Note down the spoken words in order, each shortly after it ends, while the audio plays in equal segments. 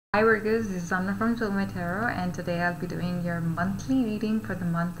Hi Virgos, this is Anna from Soulmate and today I'll be doing your monthly reading for the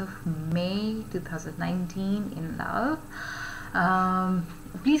month of May 2019 in love.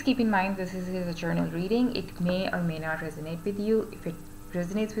 Please keep in mind this is a journal reading. It may or may not resonate with you. If it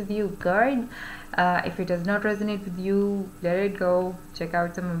resonates with you, good. If it does not resonate with you, let it go. Check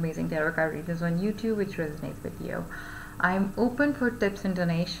out some amazing tarot card readers on YouTube which resonates with you. I'm open for tips and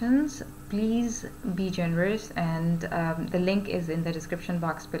donations. Please be generous, and the link is in the description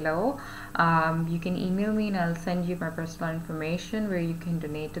box below. You can email me and I'll send you my personal information where you can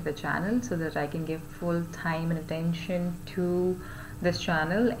donate to the channel so that I can give full time and attention to this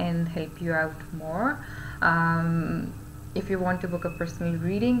channel and help you out more. If you want to book a personal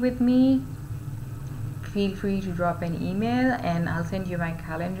reading with me, feel free to drop an email and I'll send you my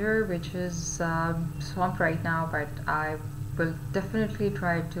calendar, which is swamped right now, but I will definitely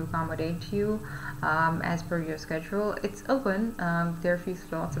try to accommodate you as per your schedule. It's open. There are a few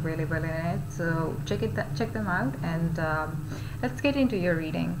slots available in it, so check them out, and let's get into your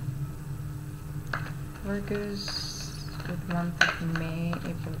reading. Virgos for the month of May,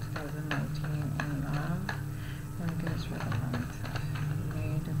 April 2019 in love. Virgos for the month of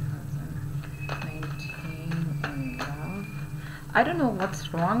May 2019 in love. I don't know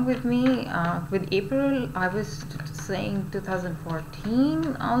what's wrong with me. With April, I was saying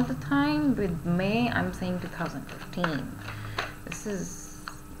 2014 all the time. With May, I'm saying 2015. This is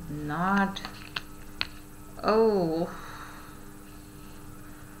not... Oh,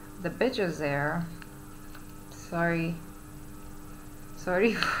 the bitch is there. Sorry for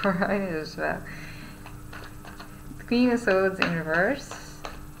it as well. The Queen of Swords in reverse.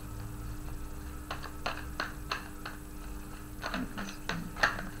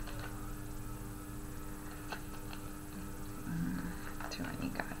 Too many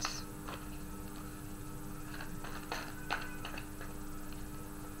guts.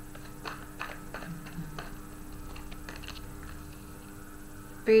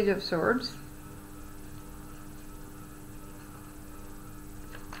 Page of Swords.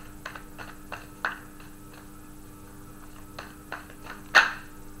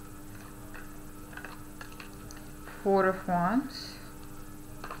 Four of Wands.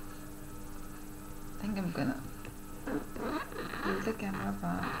 I think I'm gonna move the camera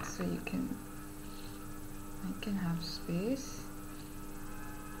back so I can have space.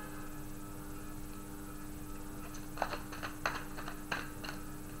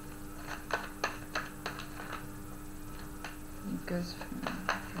 Because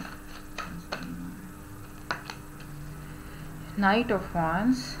Knight of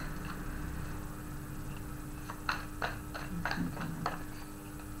Wands.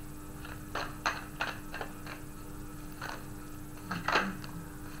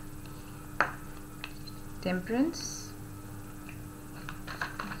 Temperance.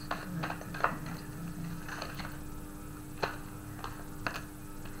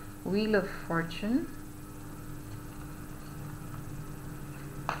 Wheel of Fortune.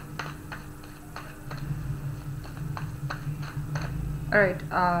 Alright,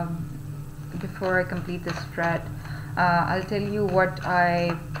 before I complete this spread, I'll tell you what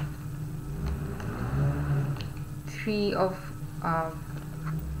Three of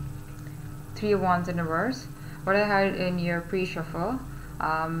Wands in reverse, what I had in your pre-shuffle.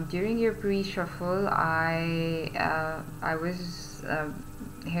 During your pre-shuffle, I was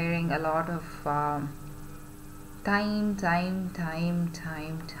hearing a lot of time,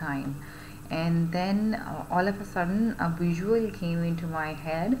 and then all of a sudden a visual came into my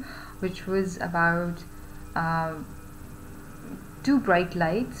head, which was about two bright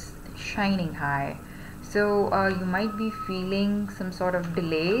lights shining high. So you might be feeling some sort of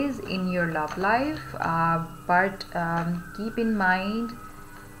delays in your love life, but keep in mind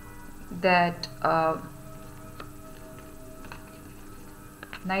that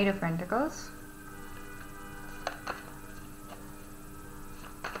Knight of Pentacles.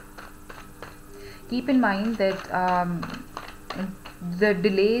 Keep in mind that the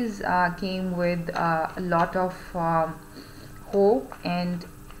delays came with a lot of hope and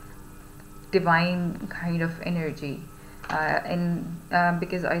divine kind of energy,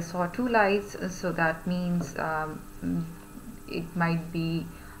 because I saw two lights, so that means it might be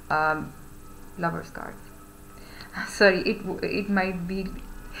Lover's card. Sorry, it might be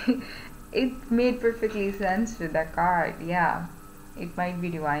it made perfectly sense with the card. Yeah, it might be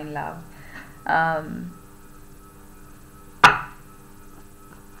divine love.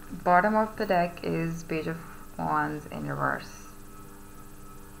 Bottom of the deck is Page of Wands in reverse.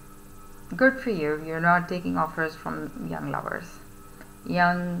 Good for you. You're not taking offers from young lovers.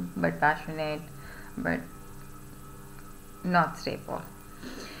 Young but passionate, but not stable.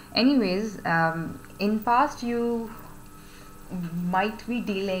 Anyways, in past you might be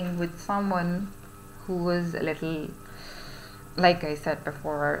dealing with someone who was a little, like I said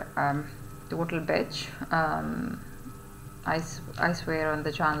before, total bitch. I swear on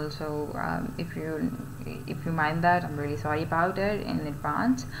the channel, so if you mind that, I'm really sorry about it in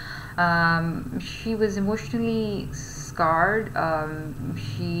advance. She was emotionally scarred.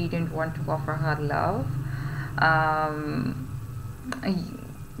 She didn't want to offer her love,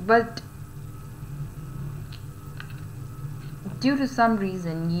 but due to some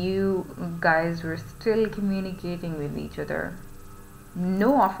reason you guys were still communicating with each other.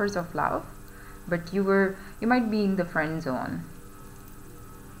 No offers of love, but you might be in the friend zone.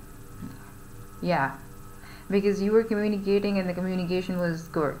 Yeah, because you were communicating and the communication was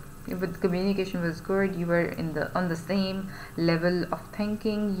good. If the communication was good, you were on the same level of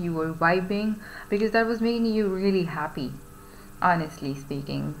thinking, you were vibing, because that was making you really happy, honestly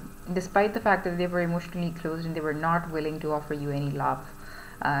speaking, despite the fact that they were emotionally closed and they were not willing to offer you any love.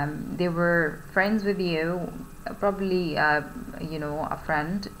 They were friends with you, probably a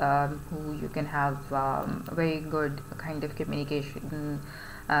friend who you can have a very good kind of communication,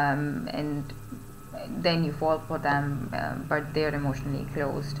 and then you fall for them, but they're emotionally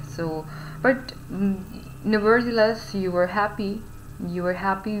closed. So, but nevertheless, you were happy. You were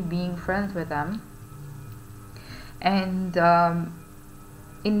happy being friends with them. And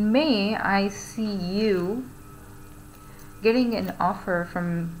in May, I see you getting an offer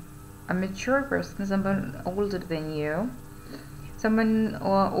from a mature person, someone older than you, someone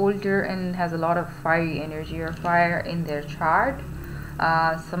older and has a lot of fiery energy or fire in their chart.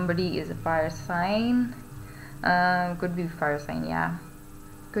 Somebody is a fire sign, could be fire sign, yeah,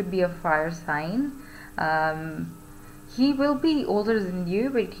 could be a fire sign. He will be older than you,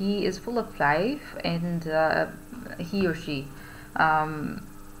 but he is full of life, and he or she,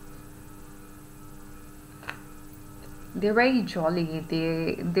 they're very jolly.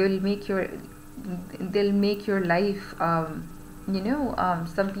 They'll make your life,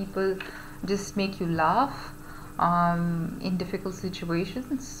 some people just make you laugh in difficult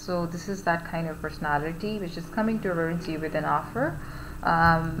situations. So this is that kind of personality which is coming towards you with an offer.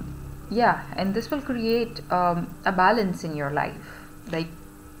 Yeah, and this will create a balance in your life. Like,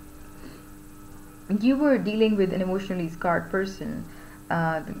 you were dealing with an emotionally scarred person,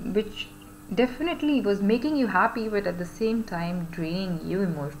 which definitely was making you happy, but at the same time draining you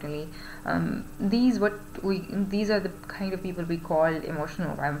emotionally. These are the kind of people we call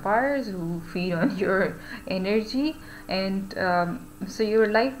emotional vampires, who feed on your energy, and so your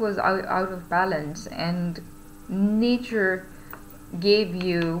life was out of balance, and nature gave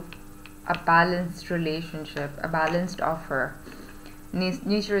you a balanced relationship, a balanced offer.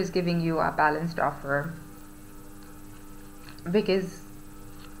 Nature is giving you a balanced offer, because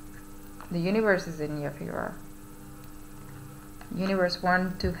the universe is in your favor. Universe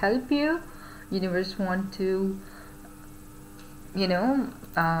want to help you. Universe want to,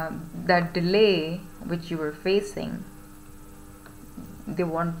 that delay which you were facing, they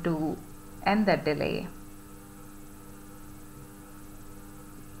want to end that delay.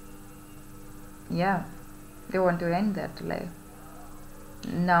 Yeah, they want to end that delay.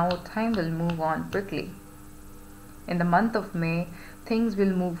 Now time will move on quickly. In the month of May, things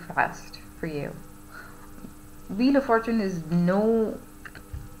will move fast for you. Wheel of Fortune is no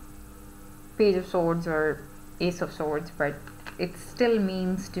Page of Swords or Ace of Swords, but it still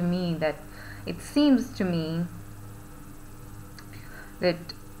means to me that, it seems to me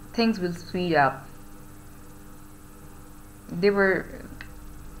that things will speed up. They were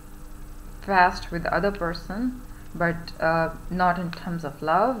fast with the other person, but not in terms of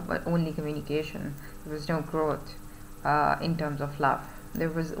love, but only communication. There was no growth in terms of love. There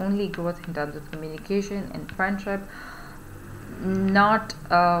was only growth in terms of communication and friendship, not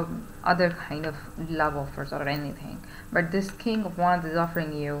other kind of love offers or anything. But this King of Wands is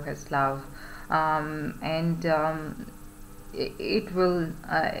offering you his love, and it will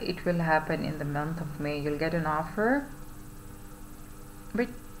happen in the month of May. You'll get an offer, but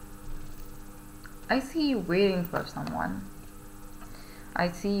I see you waiting for someone. I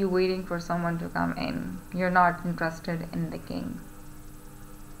see you waiting for someone to come in. You're not interested in the king,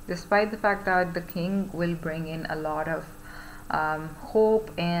 despite the fact that the king will bring in a lot of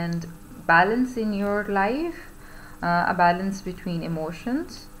hope and balance in your life, a balance between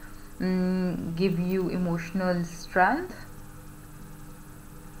emotions, give you emotional strength,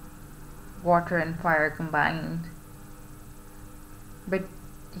 water and fire combined. But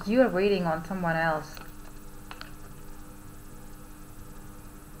you are waiting on someone else.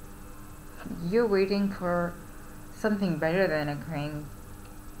 You're waiting for something better than a king.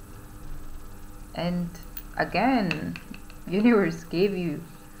 And again, universe gave you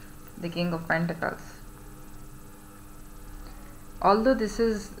the King of Pentacles. Although this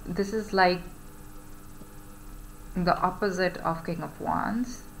is like the opposite of King of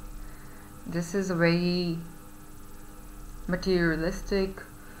Wands, this is a very materialistic,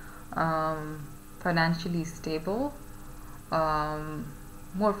 financially stable,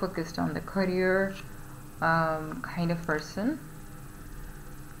 more focused on the career kind of person.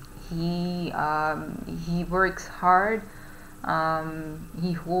 He works hard.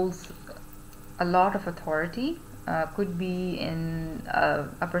 He holds a lot of authority. Could be in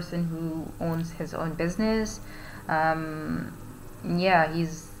a person who owns his own business. Yeah, he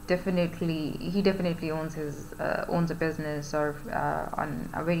definitely owns a business, or on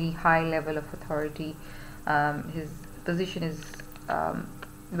a very high level of authority. His position is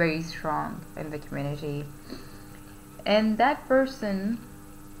very strong in the community, and that person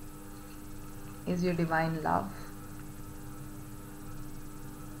is your divine love.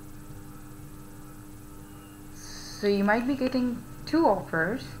 So you might be getting 2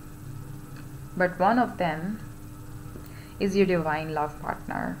 offers, but one of them is your divine love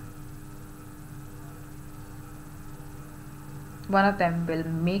partner. One of them will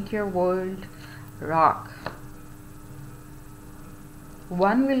make your world rock.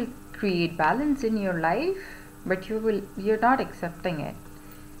 One will create balance in your life, but you're not accepting it.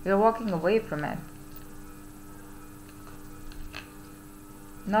 You're walking away from it.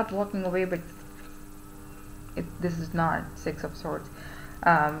 Not walking away, but this is not 6 of Swords.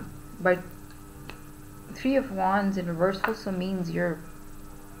 But 3 of Wands in reverse also means you're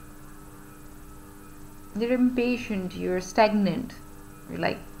impatient, you're stagnant. You're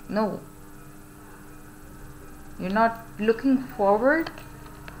like, no. You're not looking forward.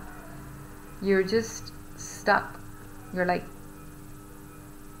 You're just stuck. You're like,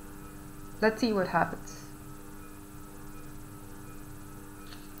 let's see what happens.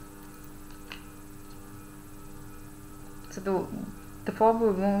 So the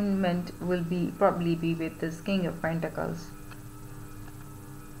forward movement will probably be with this King of Pentacles.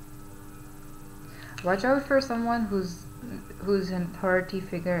 Watch out for someone who's an authority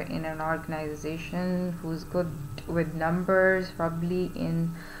figure in an organization, who's good with numbers, probably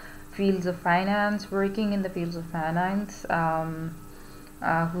in fields of finance, working in the fields of finance,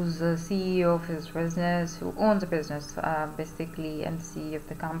 who's a CEO of his business, who owns a business basically, and CEO of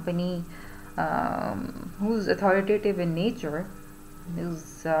the company, who's authoritative in nature,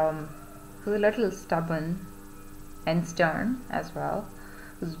 who's a little stubborn and stern as well,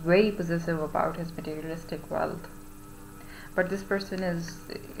 who's very possessive about his materialistic wealth. But this person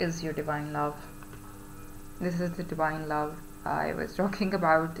is your divine love. This is the divine love I was talking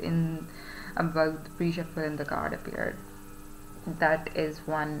about the pre-shuffle and the card appeared. That is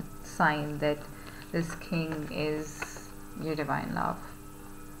one sign that this king is your divine love.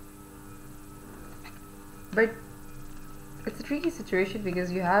 But it's a tricky situation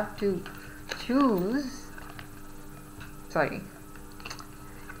because you have to choose. You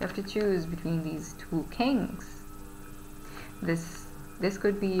have to choose between these 2 kings. This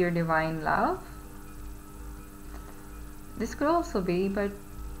could be your divine love. This could also be, but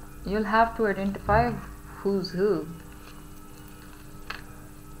you'll have to identify who's who.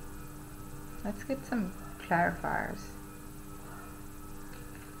 Let's get some clarifiers.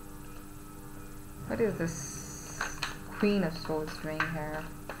 What is this Queen of Swords doing here?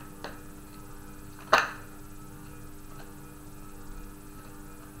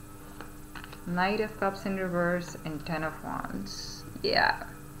 Knight of Cups in reverse and 10 of Wands. Yeah.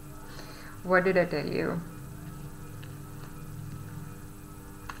 What did I tell you?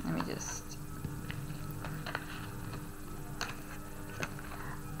 Let me just...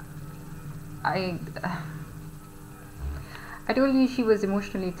 I told you she was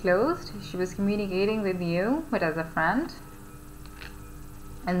emotionally closed. She was communicating with you, but as a friend.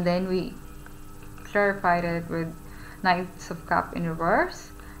 And then we clarified it with Knights of Cup in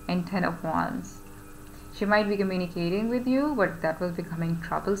reverse and 10 of Wands. She might be communicating with you, but that was becoming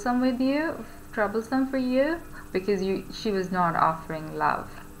troublesome for you, because she was not offering love.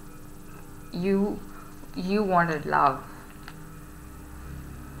 You wanted love.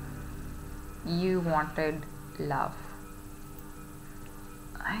 You wanted love.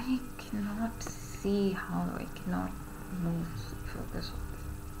 I cannot see how I cannot move focus.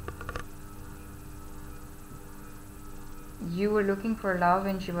 You were looking for love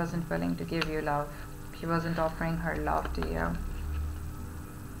and she wasn't willing to give you love. She wasn't offering her love to you.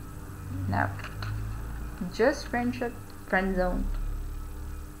 No. Just friendship, friend zone.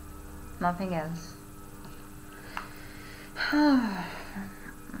 Nothing else.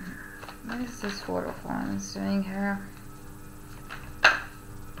 What is this Four of Wands doing here?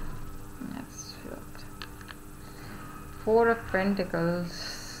 That's flipped. Four of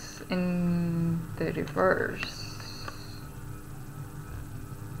Pentacles in the reverse.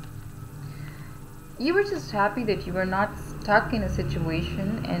 You were just happy that you were not stuck in a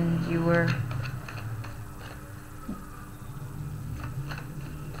situation and you were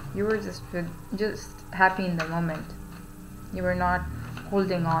just happy in the moment. You were not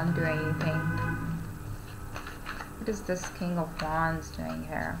holding on to anything. What is this King of Wands doing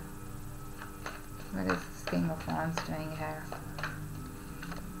here? What is this King of Wands doing here?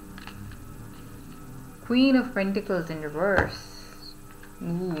 Queen of Pentacles in reverse.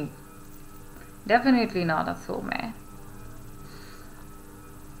 Ooh. Definitely not a soulmate.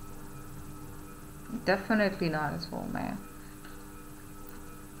 Definitely not a soulmate.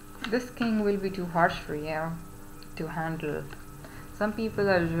 This king will be too harsh for you to handle. Some people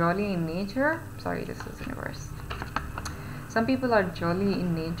are jolly in nature. Sorry, this is in reverse. Some people are jolly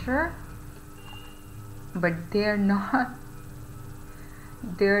in nature, but they're not.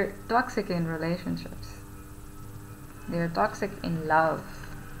 They're toxic in relationships. They're toxic in love.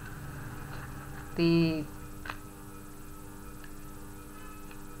 They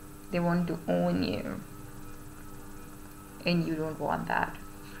want to own you, and you don't want that.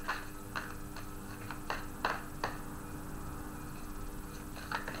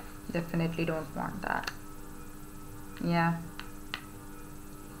 Definitely don't want that. Yeah.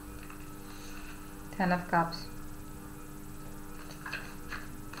 10 of Cups.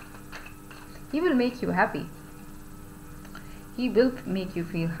 He will make you happy. He will make you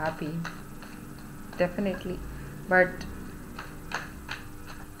feel happy. Definitely. But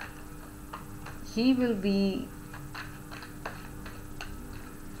he will be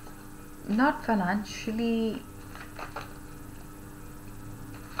not financially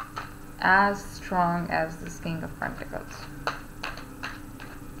as strong as this King of Pentacles.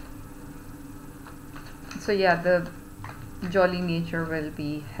 So yeah, the jolly nature will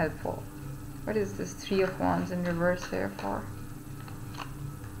be helpful. What is this Three of Wands in reverse there for?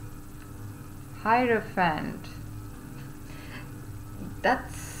 Hierophant.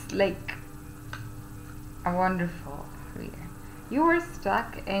 That's like a wonderful reader. You were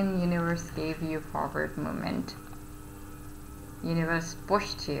stuck and universe gave you forward movement. Universe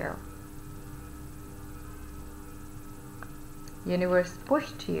pushed you. Universe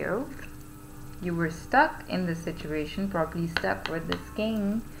pushed you. You were stuck in this situation, probably stuck with this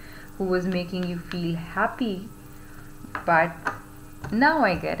king who was making you feel happy. But now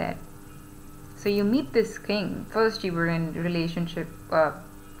I get it. So you meet this king. First you were in relationship,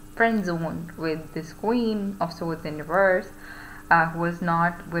 friend zone with this Queen of Swords in reverse, who was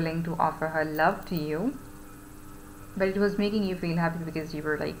not willing to offer her love to you. But it was making you feel happy because you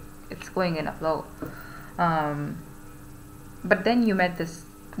were like, it's going in a flow. But then you met this,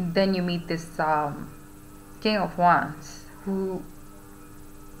 you meet this King of Wands who,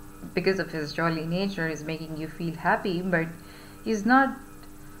 because of his jolly nature, is making you feel happy, but he's not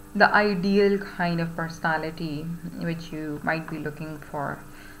the ideal kind of personality which you might be looking for.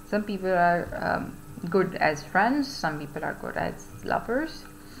 Some people are good as friends, some people are good as lovers,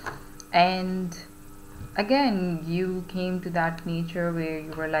 and again you came to that nature where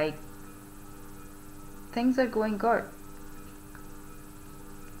you were like, things are going good,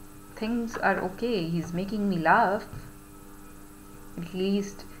 things are okay, he's making me laugh. At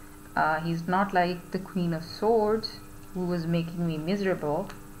least he's not like the Queen of Swords who was making me miserable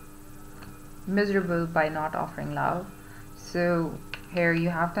by not offering love. So here you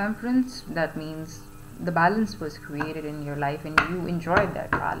have Temperance. That means the balance was created in your life and you enjoyed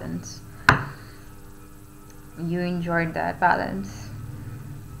that balance.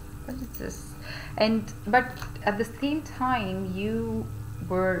 What is this? But at the same time you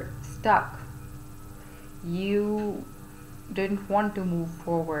were stuck. You didn't want to move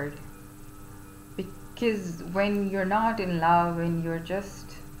forward, because when you're not in love and you're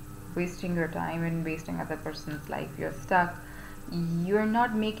just wasting your time and wasting other person's life, you're stuck. You're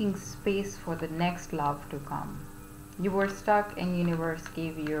not making space for the next love to come. You were stuck and universe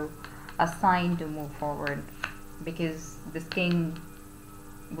gave you a sign to move forward, because this king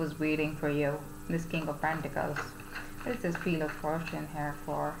was waiting for you, this King of Pentacles. What is this Wheel of Fortune here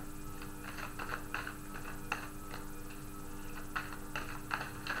for?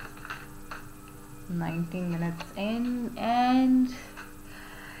 "19 minutes in" and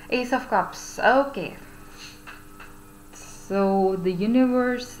Ace of Cups. Okay, so the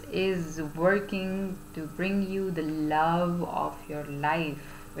universe is working to bring you the love of your life,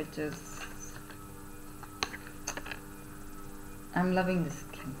 which is, I'm loving this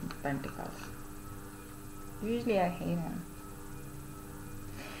Pentacles. Usually I hate him.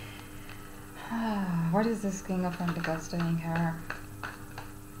 What is this King of Pentacles doing here?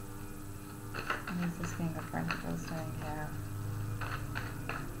 What is this King of Pentacles doing here?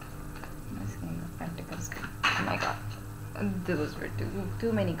 This King of Pentacles. Oh my god. Those were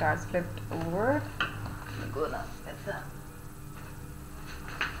too many cards flipped over. Go now. That's that.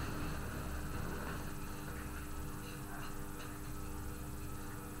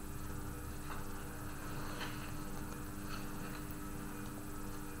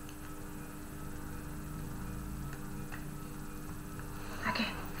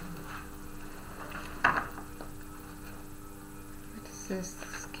 Okay. What is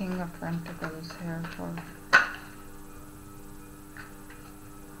this King of Pentacles here for?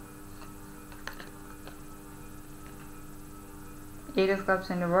 Eight of Cups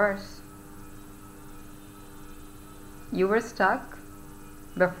in reverse. You were stuck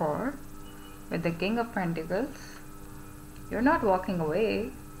before with the King of Pentacles. You're not walking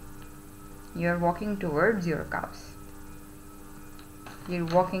away. You're walking towards your cups. You're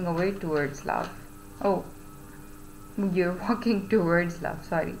walking away towards love. Oh, you're walking towards love,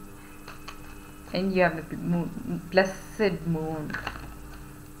 sorry. And you have the moon, blessed moon.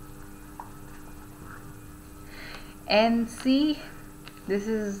 And see, this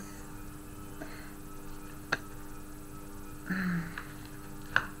is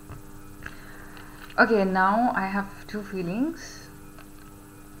okay. Now I have two feelings.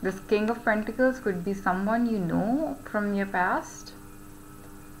 This King of Pentacles could be someone you know from your past,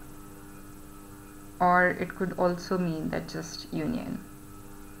 or it could also mean that just union,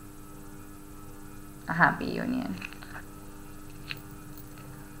 a happy union.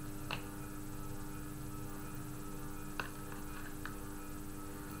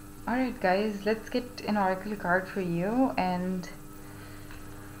 Alright guys, let's get an oracle card for you. And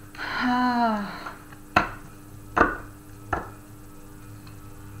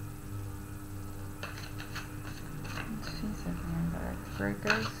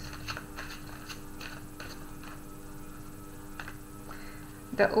breakers.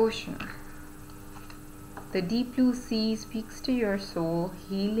 The ocean. The deep blue sea speaks to your soul,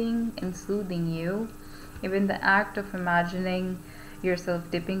 healing and soothing you. Even the act of imagining yourself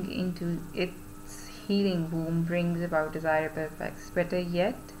dipping into its healing womb brings about desirable effects. Better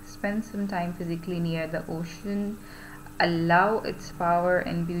yet, spend some time physically near the ocean. Allow its power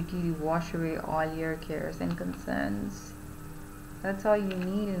and beauty to wash away all your cares and concerns. That's all you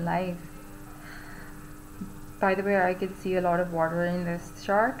need in life. By the way, I can see a lot of water in this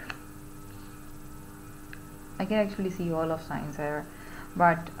chart. I can actually see all of signs here,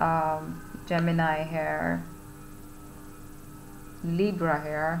 but Gemini here, Libra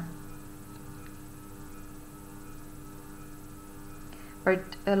here,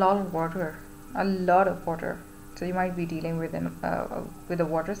 but a lot of water, so you might be dealing with a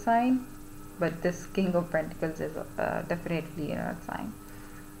water sign, but this King of Pentacles is definitely an earth sign.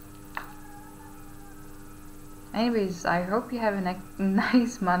 Anyways, I hope you have a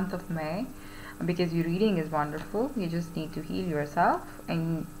nice month of May, because your reading is wonderful. You just need to heal yourself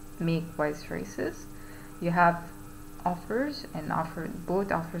and make wise choices. You have offers, and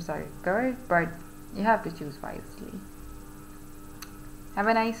both offers are good, but you have to choose wisely. Have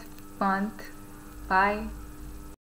a nice month. Bye.